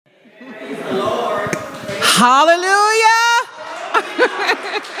Hallelujah.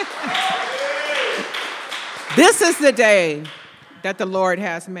 This is the day that the Lord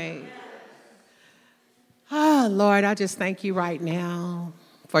has made. Ah, Lord, I just thank you right now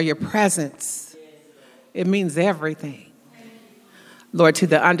for your presence. It means everything. Lord, to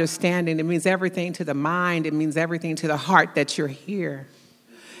the understanding, it means everything to the mind. It means everything to the heart that you're here.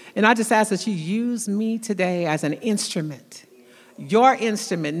 And I just ask that you use me today as an instrument, your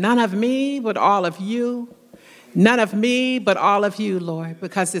instrument, none of me, but all of you. None of me, but all of you, Lord,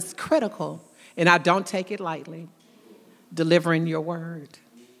 because it's critical, and I don't take it lightly, delivering your word.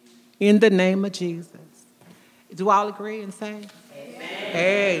 In the name of Jesus. Do all agree and say? Amen.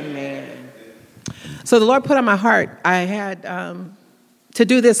 Amen. So the Lord put on my heart, I had to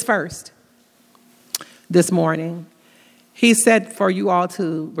do this first this morning. He said for you all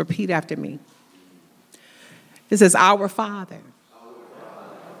to repeat after me. It says, Our Father,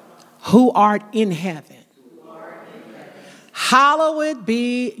 who art in heaven, hallowed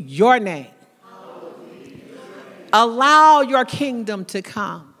be your name. Allow your kingdom to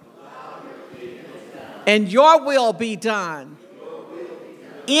come. And your will be done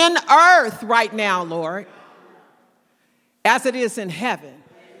in earth right now, Lord, as it is in heaven.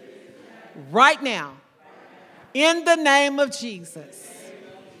 Right now, in the name of Jesus.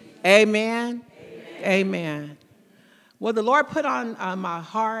 Amen. Amen. Well, the Lord put on my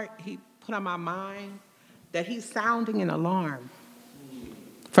heart, he put on my mind that he's sounding an alarm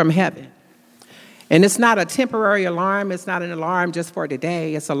from heaven. And it's not a temporary alarm. It's not an alarm just for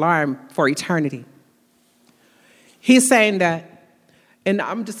today. It's an alarm for eternity. He's saying that, and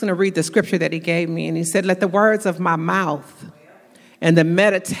I'm just going to read the scripture that he gave me. And he said, let the words of my mouth and the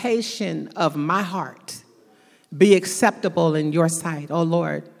meditation of my heart be acceptable in your sight, O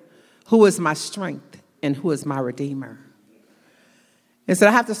Lord, who is my strength and who is my redeemer. And so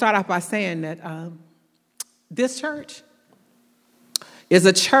I have to start off by saying that this church is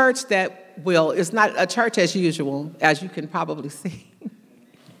a church that it's not a church as usual, as you can probably see.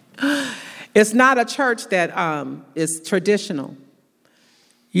 It's not a church that is traditional,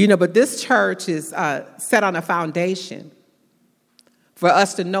 but this church is set on a foundation for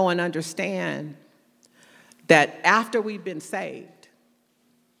us to know and understand that after we've been saved,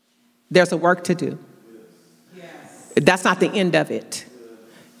 there's a work to do. Yes. That's not the end of it.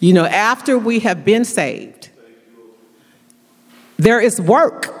 After we have been saved, there is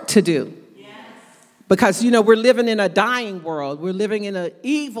work to do. Yes. Because, we're living in a dying world. We're living in an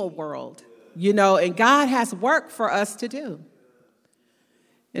evil world, and God has work for us to do.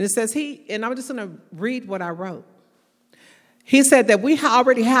 And it says and I'm just going to read what I wrote. He said that we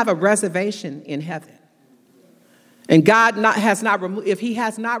already have a reservation in heaven. And God if he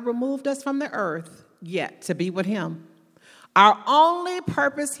has not removed us from the earth yet to be with him, our only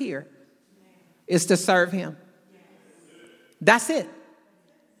purpose here is to serve him. That's it.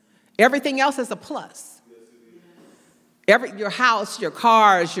 Everything else is a plus. Your house, your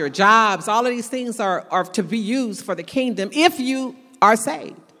cars, your jobs, all of these things are to be used for the kingdom if you are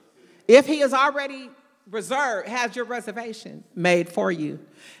saved. If he has already has your reservation made for you.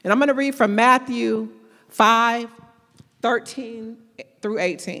 And I'm going to read from Matthew 5:13 through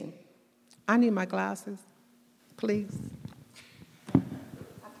 18. I need my glasses, please.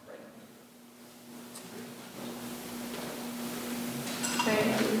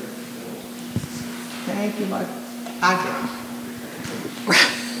 Thank you. Thank you, Lord. Right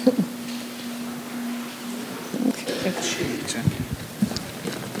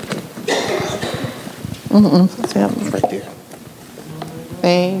there.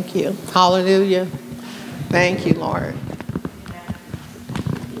 Thank you. Hallelujah. Thank you, Lord.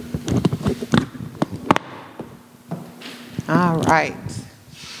 All right.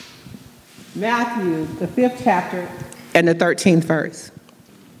 Matthew, the 5th chapter and the 13th verse.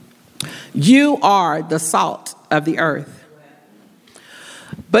 You are the salt of the earth.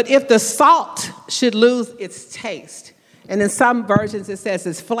 But if the salt should lose its taste, and in some versions it says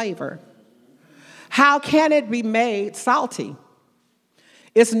its flavor, how can it be made salty?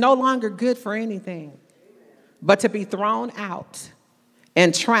 It's no longer good for anything but to be thrown out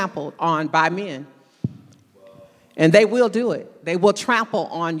and trampled on by men. And they will do it. They will trample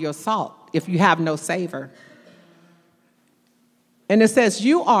on your salt if you have no savor. And it says,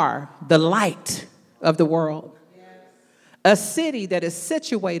 you are the light of the world. A city that is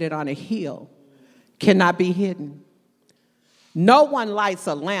situated on a hill cannot be hidden. No one lights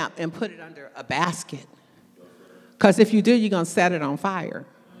a lamp and put it under a basket. Because if you do, you're going to set it on fire.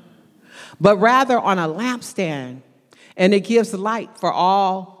 But rather on a lampstand, and it gives light for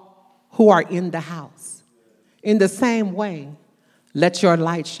all who are in the house. In the same way, let your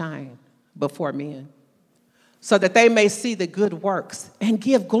light shine before men, so that they may see the good works and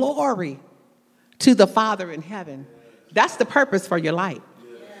give glory to the Father in heaven. That's the purpose for your light,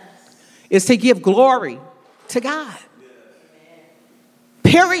 is to give glory to God.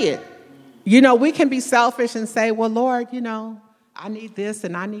 Period. We can be selfish and say, well, Lord, I need this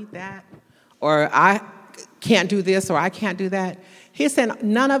and I need that, or I can't do this or I can't do that. He's saying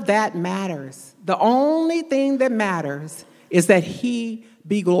none of that matters. The only thing that matters is that he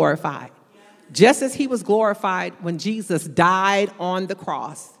be glorified. Just as he was glorified when Jesus died on the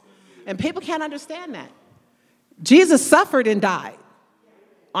cross. And people can't understand that. Jesus suffered and died.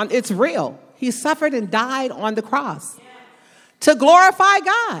 It's real. He suffered and died on the cross to glorify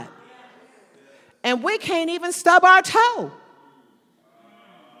God. And we can't even stub our toe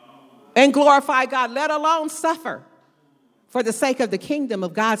and glorify God, let alone suffer for the sake of the kingdom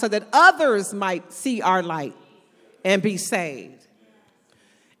of God, so that others might see our light and be saved.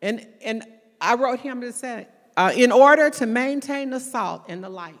 And I wrote him to say, in order to maintain the salt and the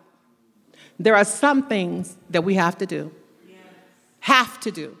light, there are some things that we have to do. Yes. Have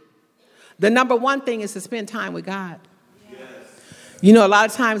to do. The number one thing is to spend time with God. Yes. A lot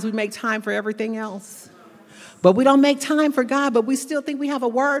of times we make time for everything else, but we don't make time for God, but we still think we have a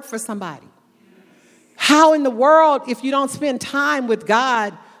word for somebody. How in the world, if you don't spend time with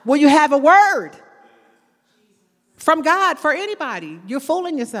God, will you have a word from God for anybody? You're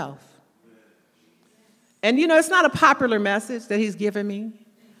fooling yourself. And it's not a popular message that he's given me,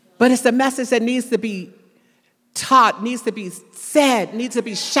 but it's the message that needs to be taught, needs to be said, needs to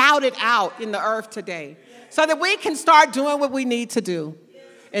be shouted out in the earth today, so that we can start doing what we need to do.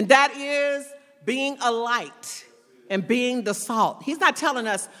 And that is being a light and being the salt. He's not telling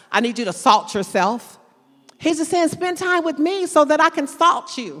us, I need you to salt yourself. He's just saying, spend time with me so that I can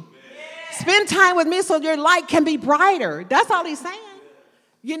salt you. Spend time with me so your light can be brighter. That's all he's saying.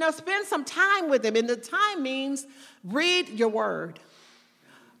 Spend some time with him. And the time means read your word.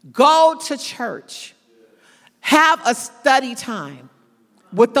 Go to church. Have a study time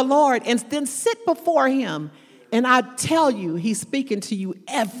with the Lord, and then sit before him. And I tell you, he's speaking to you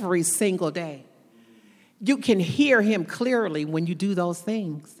every single day. You can hear him clearly when you do those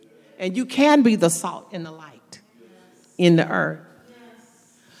things. And you can be the salt and the light in the earth.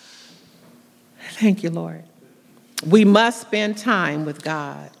 Thank you, Lord. We must spend time with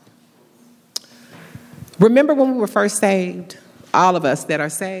God. Remember when we were first saved, all of us that are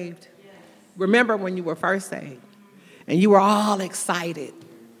saved. Remember when you were first saved and you were all excited.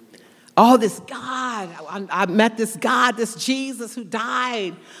 Oh, this God, I met this God, this Jesus who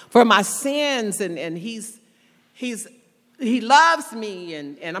died for my sins, and he loves me,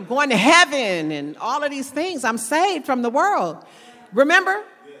 and I'm going to heaven, and all of these things. I'm saved from the world. Remember?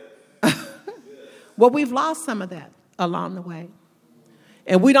 Well, we've lost some of that along the way.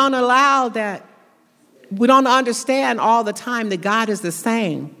 And we don't allow that. We don't understand all the time that God is the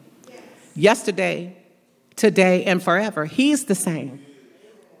same. Yesterday, today, and forever. He's the same.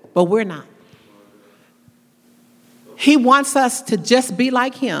 But we're not. He wants us to just be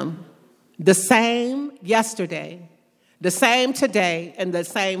like him. The same yesterday, the same today, and the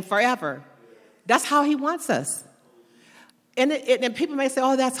same forever. That's how he wants us. And people may say,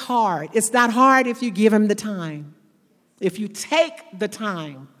 oh, that's hard. It's not hard if you give him the time. If you take the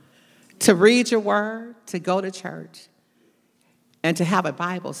time to read your word, to go to church, and to have a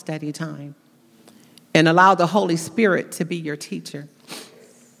Bible study time, and allow the Holy Spirit to be your teacher.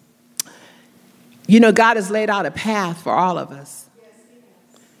 God has laid out a path for all of us,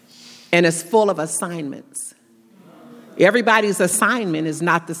 and it's full of assignments. Everybody's assignment is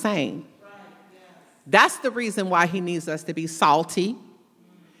not the same. That's the reason why he needs us to be salty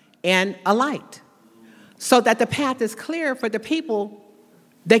and a light, so that the path is clear for the people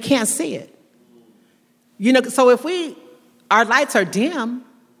that can't see it. So if our lights are dim,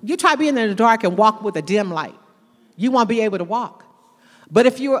 you try being in the dark and walk with a dim light, you won't be able to walk. But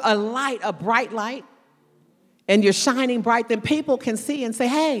if you're a light, a bright light, and you're shining bright, then people can see and say,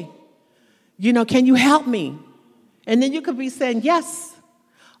 hey, can you help me? And then you could be saying, yes,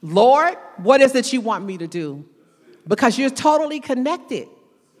 Lord, what is it you want me to do? Because you're totally connected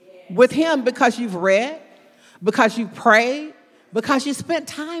with him, because you've read, because you prayed, because you spent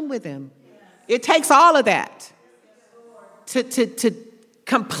time with him. It takes all of that to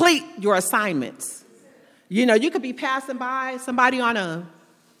complete your assignments. You could be passing by somebody on a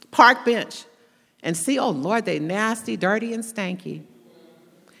park bench and see, oh, Lord, they nasty, dirty, and stanky.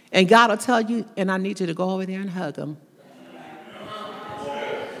 And God will tell you, and I need you to go over there and hug them.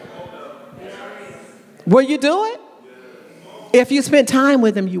 Will you do it? If you spend time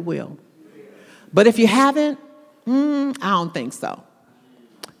with him, you will. But if you haven't, I don't think so.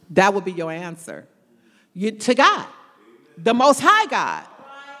 That would be your answer. To God, the Most High God.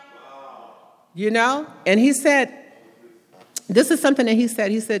 And he said, this is something that he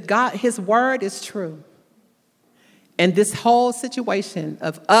said. He said, God, his word is true. And this whole situation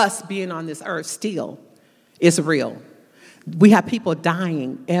of us being on this earth still is real. We have people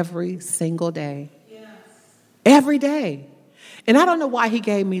dying every single day. Yes. Every day. And I don't know why he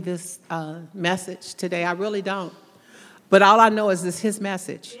gave me this message today. I really don't. But all I know is it's his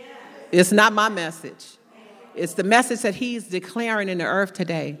message. Yes. It's not my message. It's the message that he's declaring in the earth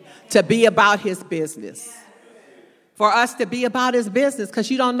today, to be about his business. For us to be about his business, because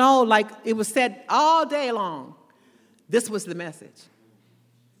you don't know, like it was said all day long, this was the message.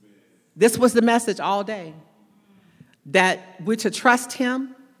 This was the message all day, that we're to trust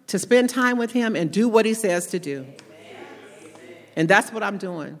him, to spend time with him, and do what he says to do. And that's what I'm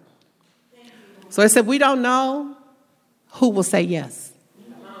doing. So I said, we don't know who will say yes.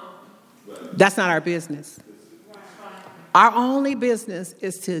 That's not our business. Our only business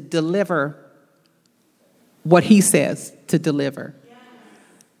is to deliver what he says to deliver.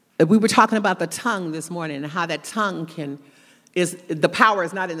 We were talking about the tongue this morning and how that tongue the power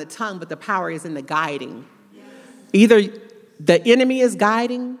is not in the tongue, but the power is in the guiding. Either the enemy is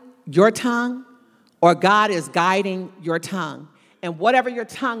guiding your tongue or God is guiding your tongue. And whatever your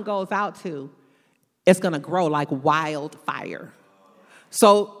tongue goes out to, it's going to grow like wildfire.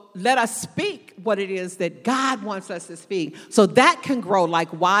 So let us speak what it is that God wants us to speak, so that can grow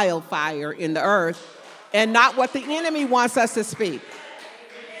like wildfire in the earth, and not what the enemy wants us to speak.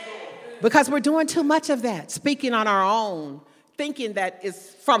 Because we're doing too much of that, speaking on our own, thinking that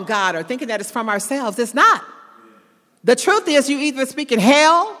it's from God or thinking that it's from ourselves. It's not. The truth is, you either speak in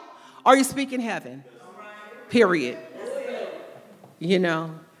hell or you speak in heaven. Period.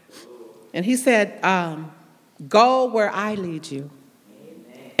 And he said, go where I lead you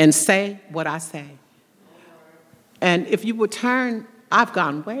and say what I say. And if you would turn, I've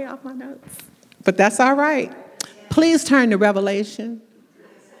gone way off my notes, but that's all right. Please turn to Revelation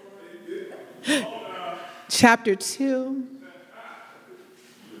chapter 2,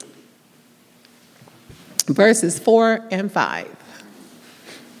 verses 4 and 5.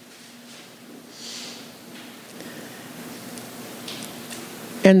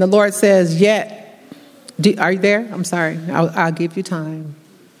 And the Lord says, are you there? I'm sorry. I'll give you time.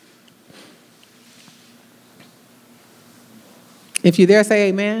 If you're there, say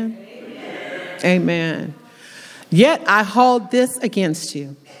amen. Amen. Amen. Yet I hold this against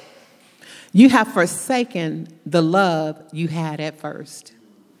you. You have forsaken the love you had at first.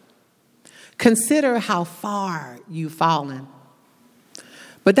 Consider how far you've fallen.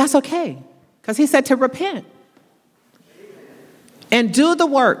 But that's okay, because he said to repent and do the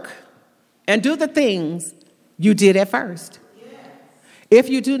work and do the things you did at first. If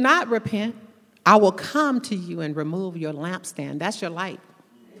you do not repent, I will come to you and remove your lampstand. That's your light.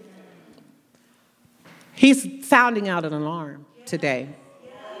 He's sounding out an alarm today.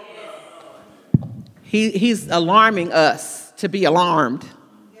 He's alarming us to be alarmed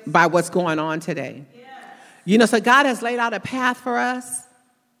by what's going on today. So God has laid out a path for us,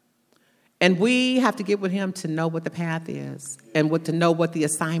 and we have to get with him to know what the path is and to know what the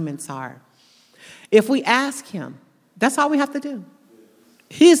assignments are. If we ask him, that's all we have to do.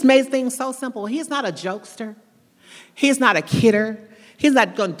 He's made things so simple. He's not a jokester. He's not a kidder. He's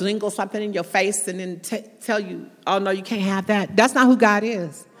not going to dingle something in your face and then tell you, oh, no, you can't have that. That's not who God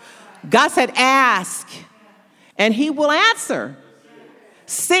is. God said, ask, and he will answer.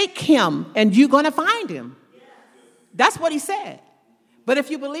 Seek him, and you're going to find him. That's what he said. But if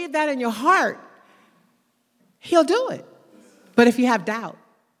you believe that in your heart, he'll do it. But if you have doubt,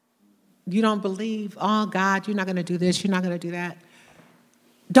 you don't believe, oh, God, you're not going to do this, you're not going to do that,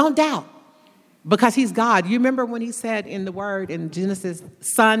 don't doubt, because he's God. You remember when he said in the word in Genesis,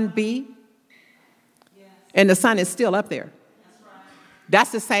 sun be? Yes. And the sun is still up there. That's right.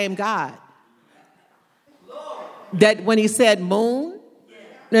 That's the same God. Lord. That when he said moon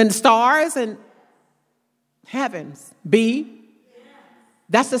and stars and heavens be,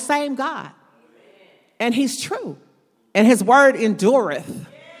 that's the same God. And he's true. And his word endureth.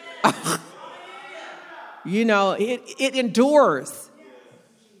 It endures.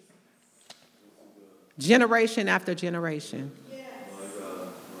 Generation after generation.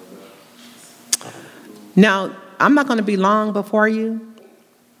 Now, I'm not going to be long before you,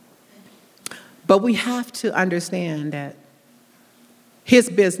 but we have to understand that his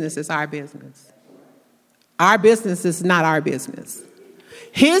business is our business. Our business is not our business.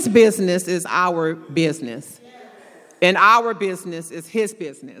 His business is our business. And our business is his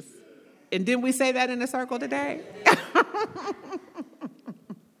business. And didn't we say that in the circle today?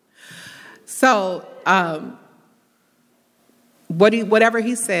 So Whatever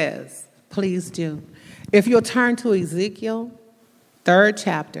he says, please do. If you'll turn to Ezekiel, 3rd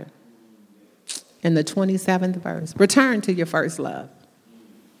chapter, in the 27th verse. Return to your first love.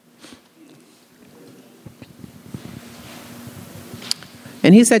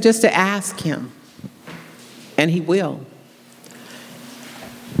 And he said just to ask him, and he will.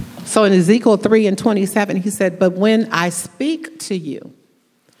 So in Ezekiel 3:27, he said, but when I speak to you,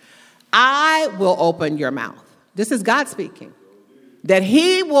 I will open your mouth. This is God speaking. That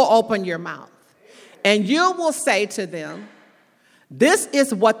he will open your mouth. And you will say to them, this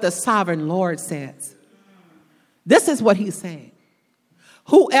is what the sovereign Lord says. This is what he's saying.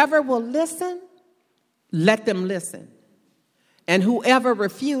 Whoever will listen, let them listen. And whoever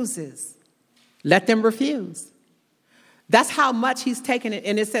refuses, let them refuse. That's how much he's taken it.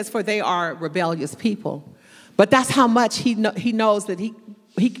 And it says, for they are rebellious people. But that's how much he knows that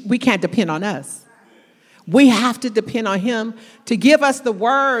we can't depend on us. We have to depend on him to give us the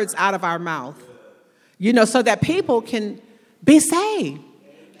words out of our mouth, so that people can be saved.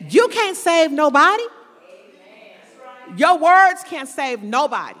 You can't save nobody. Your words can't save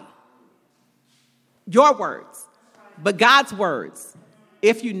nobody. Your words. But God's words,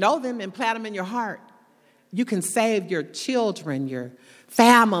 if you know them and plant them in your heart, you can save your children, your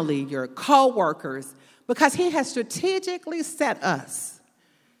family, your co-workers, because he has strategically set us.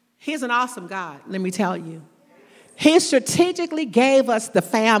 He's an awesome God, let me tell you. He strategically gave us the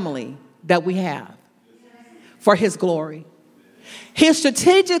family that we have for his glory. He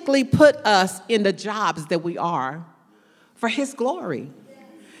strategically put us in the jobs that we are for his glory.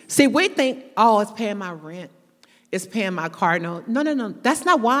 See, we think, it's paying my rent. It's paying my car note. No. That's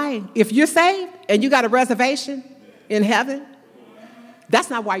not why. If you're saved and you got a reservation in heaven, that's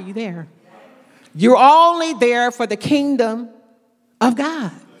not why you're there. You're only there for the kingdom of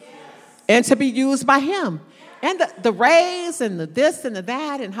God and to be used by him. And the raise and the this and the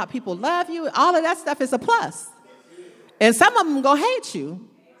that and how people love you, all of that stuff is a plus. And some of them going to hate you.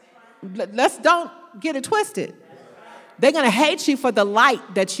 Let's don't get it twisted. They're going to hate you for the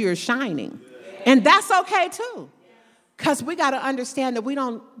light that you're shining. And that's okay too. Because we got to understand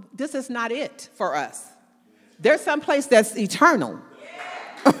that this is not it for us. There's some place that's eternal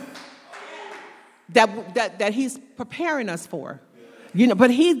that he's preparing us for.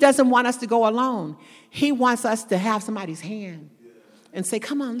 But he doesn't want us to go alone. He wants us to have somebody's hand and say,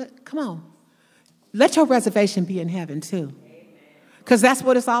 come on. Let your reservation be in heaven too. Because that's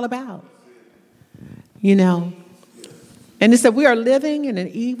what it's all about. And he said, we are living in an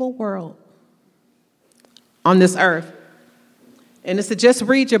evil world on this earth. And it's to just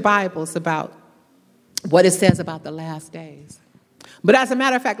read your Bibles about what it says about the last days. But as a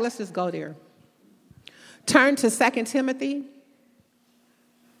matter of fact, let's just go there. Turn to 2 Timothy,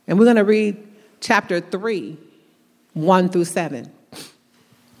 and we're going to read chapter 3, 1 through 7.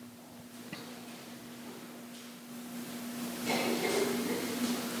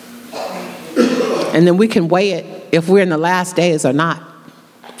 And then we can weigh it if we're in the last days or not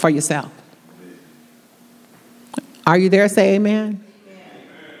for yourself. Are you there? Say amen.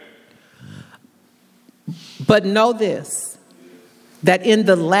 But know this, that in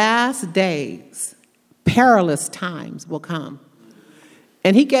the last days, perilous times will come.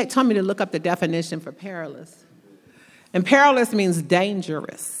 And he told me to look up the definition for perilous. And perilous means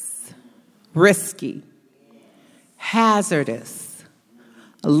dangerous, risky, hazardous,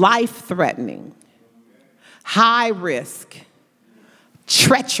 life-threatening, high risk,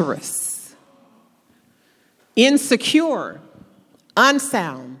 treacherous, insecure,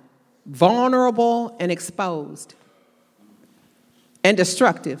 unsound, vulnerable, and exposed, and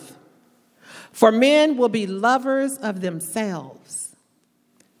destructive. For men will be lovers of themselves.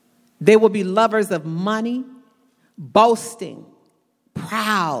 They will be lovers of money, boasting,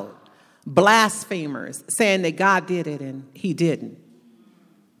 proud, blasphemers, saying that God did it and he didn't.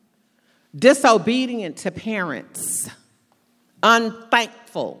 Disobedient to parents,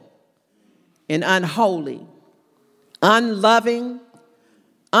 unthankful and unholy, unloving,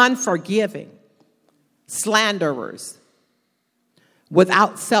 unforgiving, slanderers,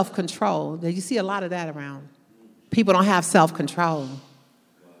 without self-control. You see a lot of that around. People don't have self-control.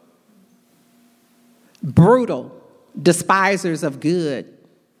 Brutal, despisers of good.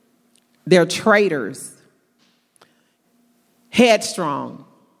 They're traitors. Headstrong,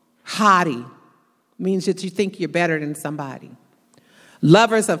 haughty, means that you think you're better than somebody.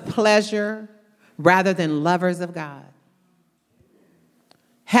 Lovers of pleasure rather than lovers of God.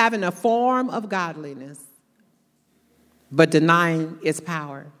 Having a form of godliness, but denying its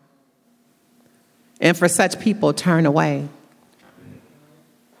power. And for such people, turn away.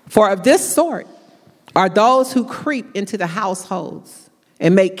 For of this sort are those who creep into the households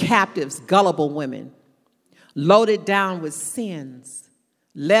and make captives gullible women, loaded down with sins,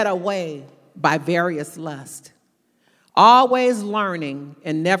 led away by various lusts, always learning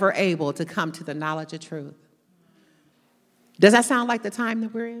and never able to come to the knowledge of truth. Does that sound like the time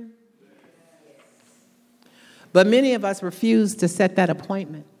that we're in? But many of us refuse to set that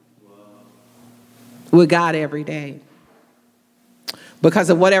appointment with God every day because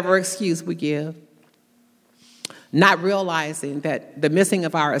of whatever excuse we give, not realizing that the missing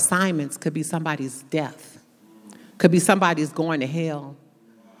of our assignments could be somebody's death, could be somebody's going to hell.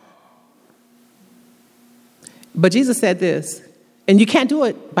 But Jesus said this, and you can't do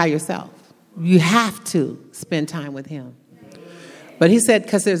it by yourself. You have to spend time with him. But he said,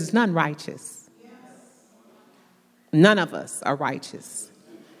 because there's none righteous. None of us are righteous.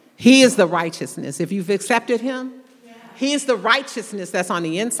 He is the righteousness. If you've accepted him, he is the righteousness that's on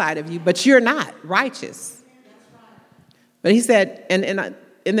the inside of you, but you're not righteous. But he said,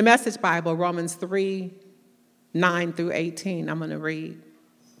 in the Message Bible, Romans 3:9-18, I'm going to read.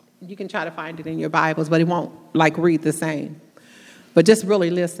 You can try to find it in your Bibles, but it won't read the same. But just really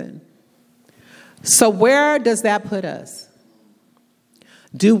listen. So where does that put us?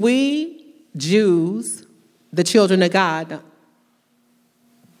 Do we, Jews, the children of God,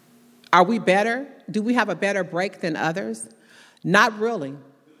 are we better? Do we have a better break than others? Not really.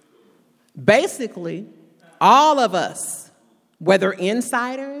 Basically, all of us, whether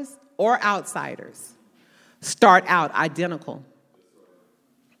insiders or outsiders, start out identical.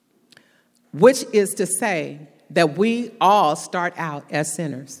 Which is to say that we all start out as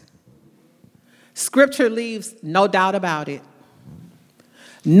sinners. Scripture leaves no doubt about it.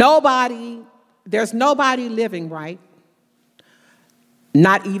 There's nobody living right,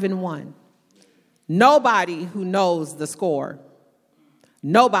 not even one. Nobody who knows the score.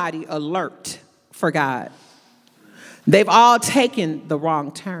 Nobody alert for God. They've all taken the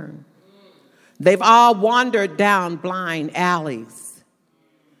wrong turn. They've all wandered down blind alleys.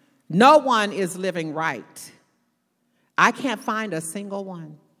 No one is living right. I can't find a single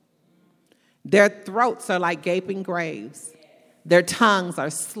one. Their throats are like gaping graves. Their tongues are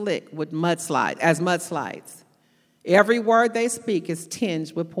slick with mudslides. Every word they speak is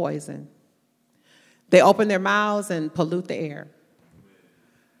tinged with poison. They open their mouths and pollute the air.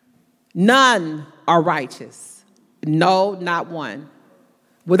 None are righteous. No, not one.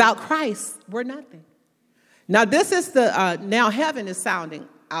 Without Christ, we're nothing. Now, this is now heaven is sounding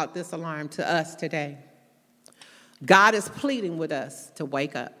out this alarm to us today. God is pleading with us to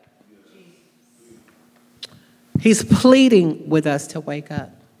wake up. He's pleading with us to wake up.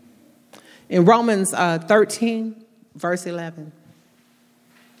 In Romans 13, verse 11.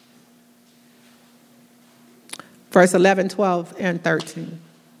 Verse 11, 12, and 13,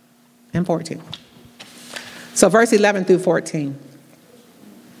 and 14. So verse 11 through 14.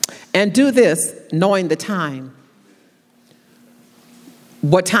 And do this knowing the time,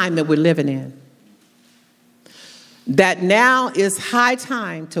 what time that we're living in. That now is high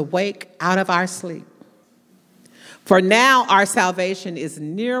time to wake out of our sleep. For now our salvation is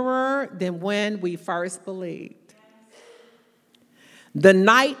nearer than when we first believed. The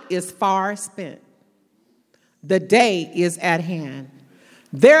night is far spent. The day is at hand.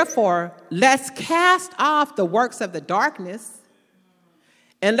 Therefore, let's cast off the works of the darkness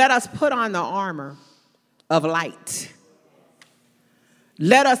and let us put on the armor of light.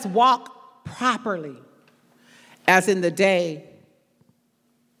 Let us walk properly as in the day,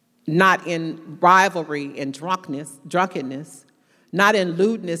 not in rivalry and drunkenness, not in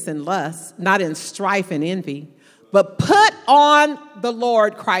lewdness and lust, not in strife and envy, but put on the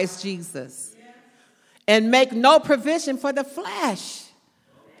Lord Christ Jesus and make no provision for the flesh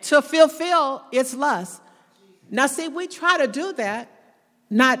to fulfill its lust. Now, see, we try to do that,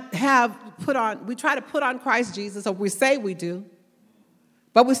 we try to put on Christ Jesus, or we say we do,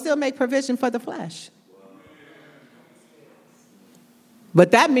 but we still make provision for the flesh.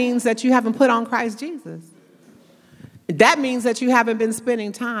 But that means that you haven't put on Christ Jesus. That means that you haven't been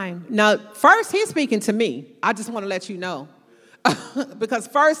spending time. Now, first, he's speaking to me. I just want to let you know. Because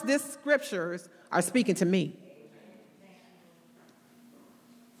first, these scriptures are speaking to me.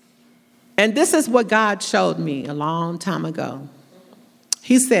 And this is what God showed me a long time ago.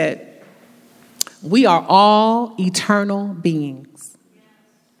 He said, we are all eternal beings,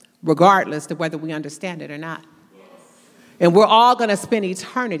 regardless of whether we understand it or not. And we're all going to spend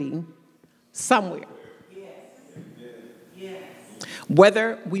eternity somewhere.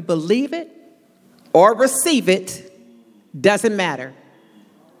 Whether we believe it or receive it doesn't matter.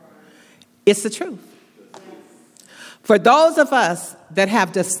 It's the truth. For those of us that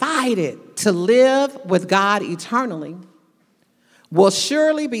have decided to live with God eternally will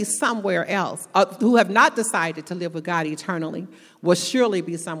surely be somewhere else. Who have not decided to live with God eternally will surely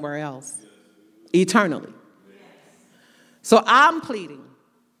be somewhere else eternally. So I'm pleading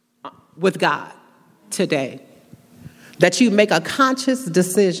with God today that you make a conscious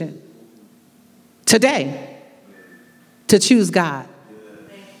decision today to choose God.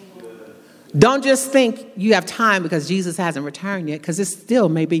 Don't just think you have time because Jesus hasn't returned yet, because it still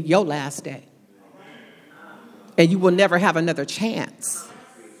may be your last day. And you will never have another chance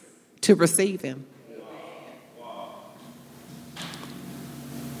to receive him.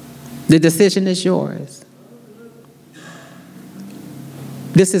 The decision is yours.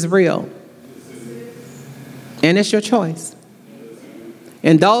 This is real. And it's your choice.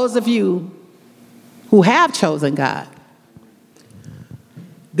 And those of you who have chosen God,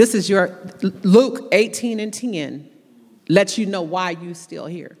 this is your Luke 18:10 lets you know why you're still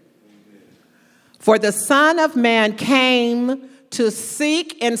here. For the Son of Man came to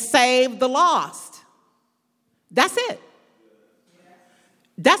seek and save the lost. That's it.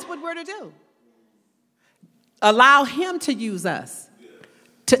 That's what we're to do. Allow him to use us.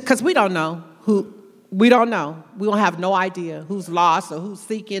 Because we don't know who, we don't know. We don't have no idea who's lost or who's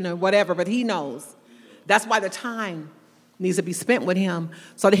seeking or whatever, but he knows. That's why the time needs to be spent with him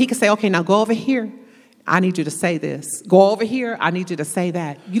so that he can say, okay, now go over here. I need you to say this. Go over here. I need you to say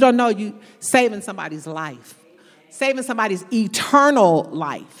that. You don't know you saving somebody's life, saving somebody's eternal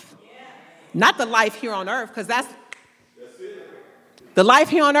life, not the life here on earth, because that's the life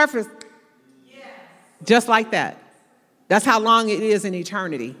here on earth is just like that. That's how long it is in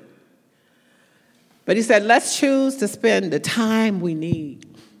eternity. But he said, let's choose to spend the time we need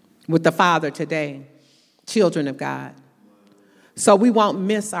with the Father today, children of God, so we won't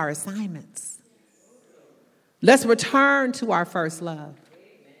miss our assignments. Let's return to our first love.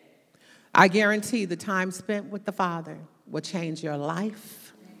 I guarantee the time spent with the Father will change your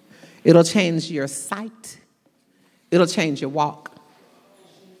life. It'll change your sight. It'll change your walk.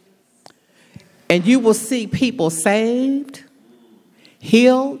 And you will see people saved,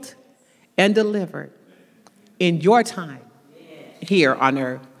 healed, and delivered in your time here on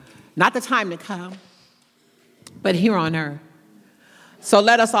earth. Not the time to come, but here on earth. So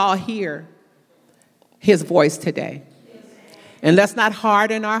let us all hear his voice today. And let's not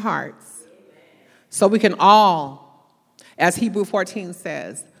harden our hearts so we can all, as Hebrew 14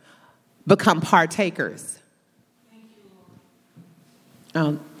 says, become partakers.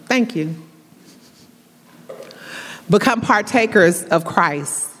 Thank you. Become partakers of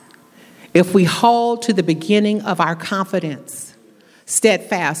Christ if we hold to the beginning of our confidence,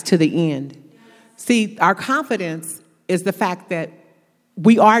 steadfast to the end. See, our confidence is the fact that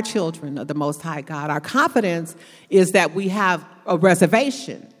we are children of the Most High God. Our confidence is that we have a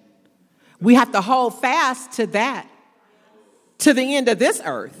reservation. We have to hold fast to that, to the end of this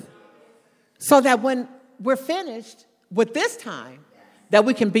earth, so that when we're finished with this time, that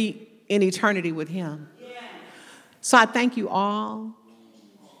we can be in eternity with him. So I thank you all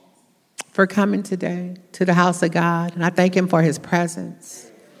for coming today to the house of God, and I thank him for his presence.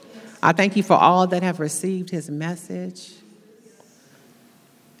 I thank you for all that have received his message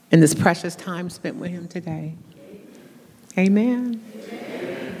in this precious time spent with him today. Amen.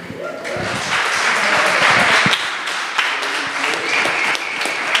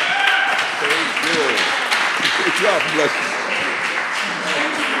 God bless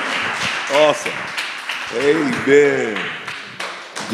you. Awesome. Amen.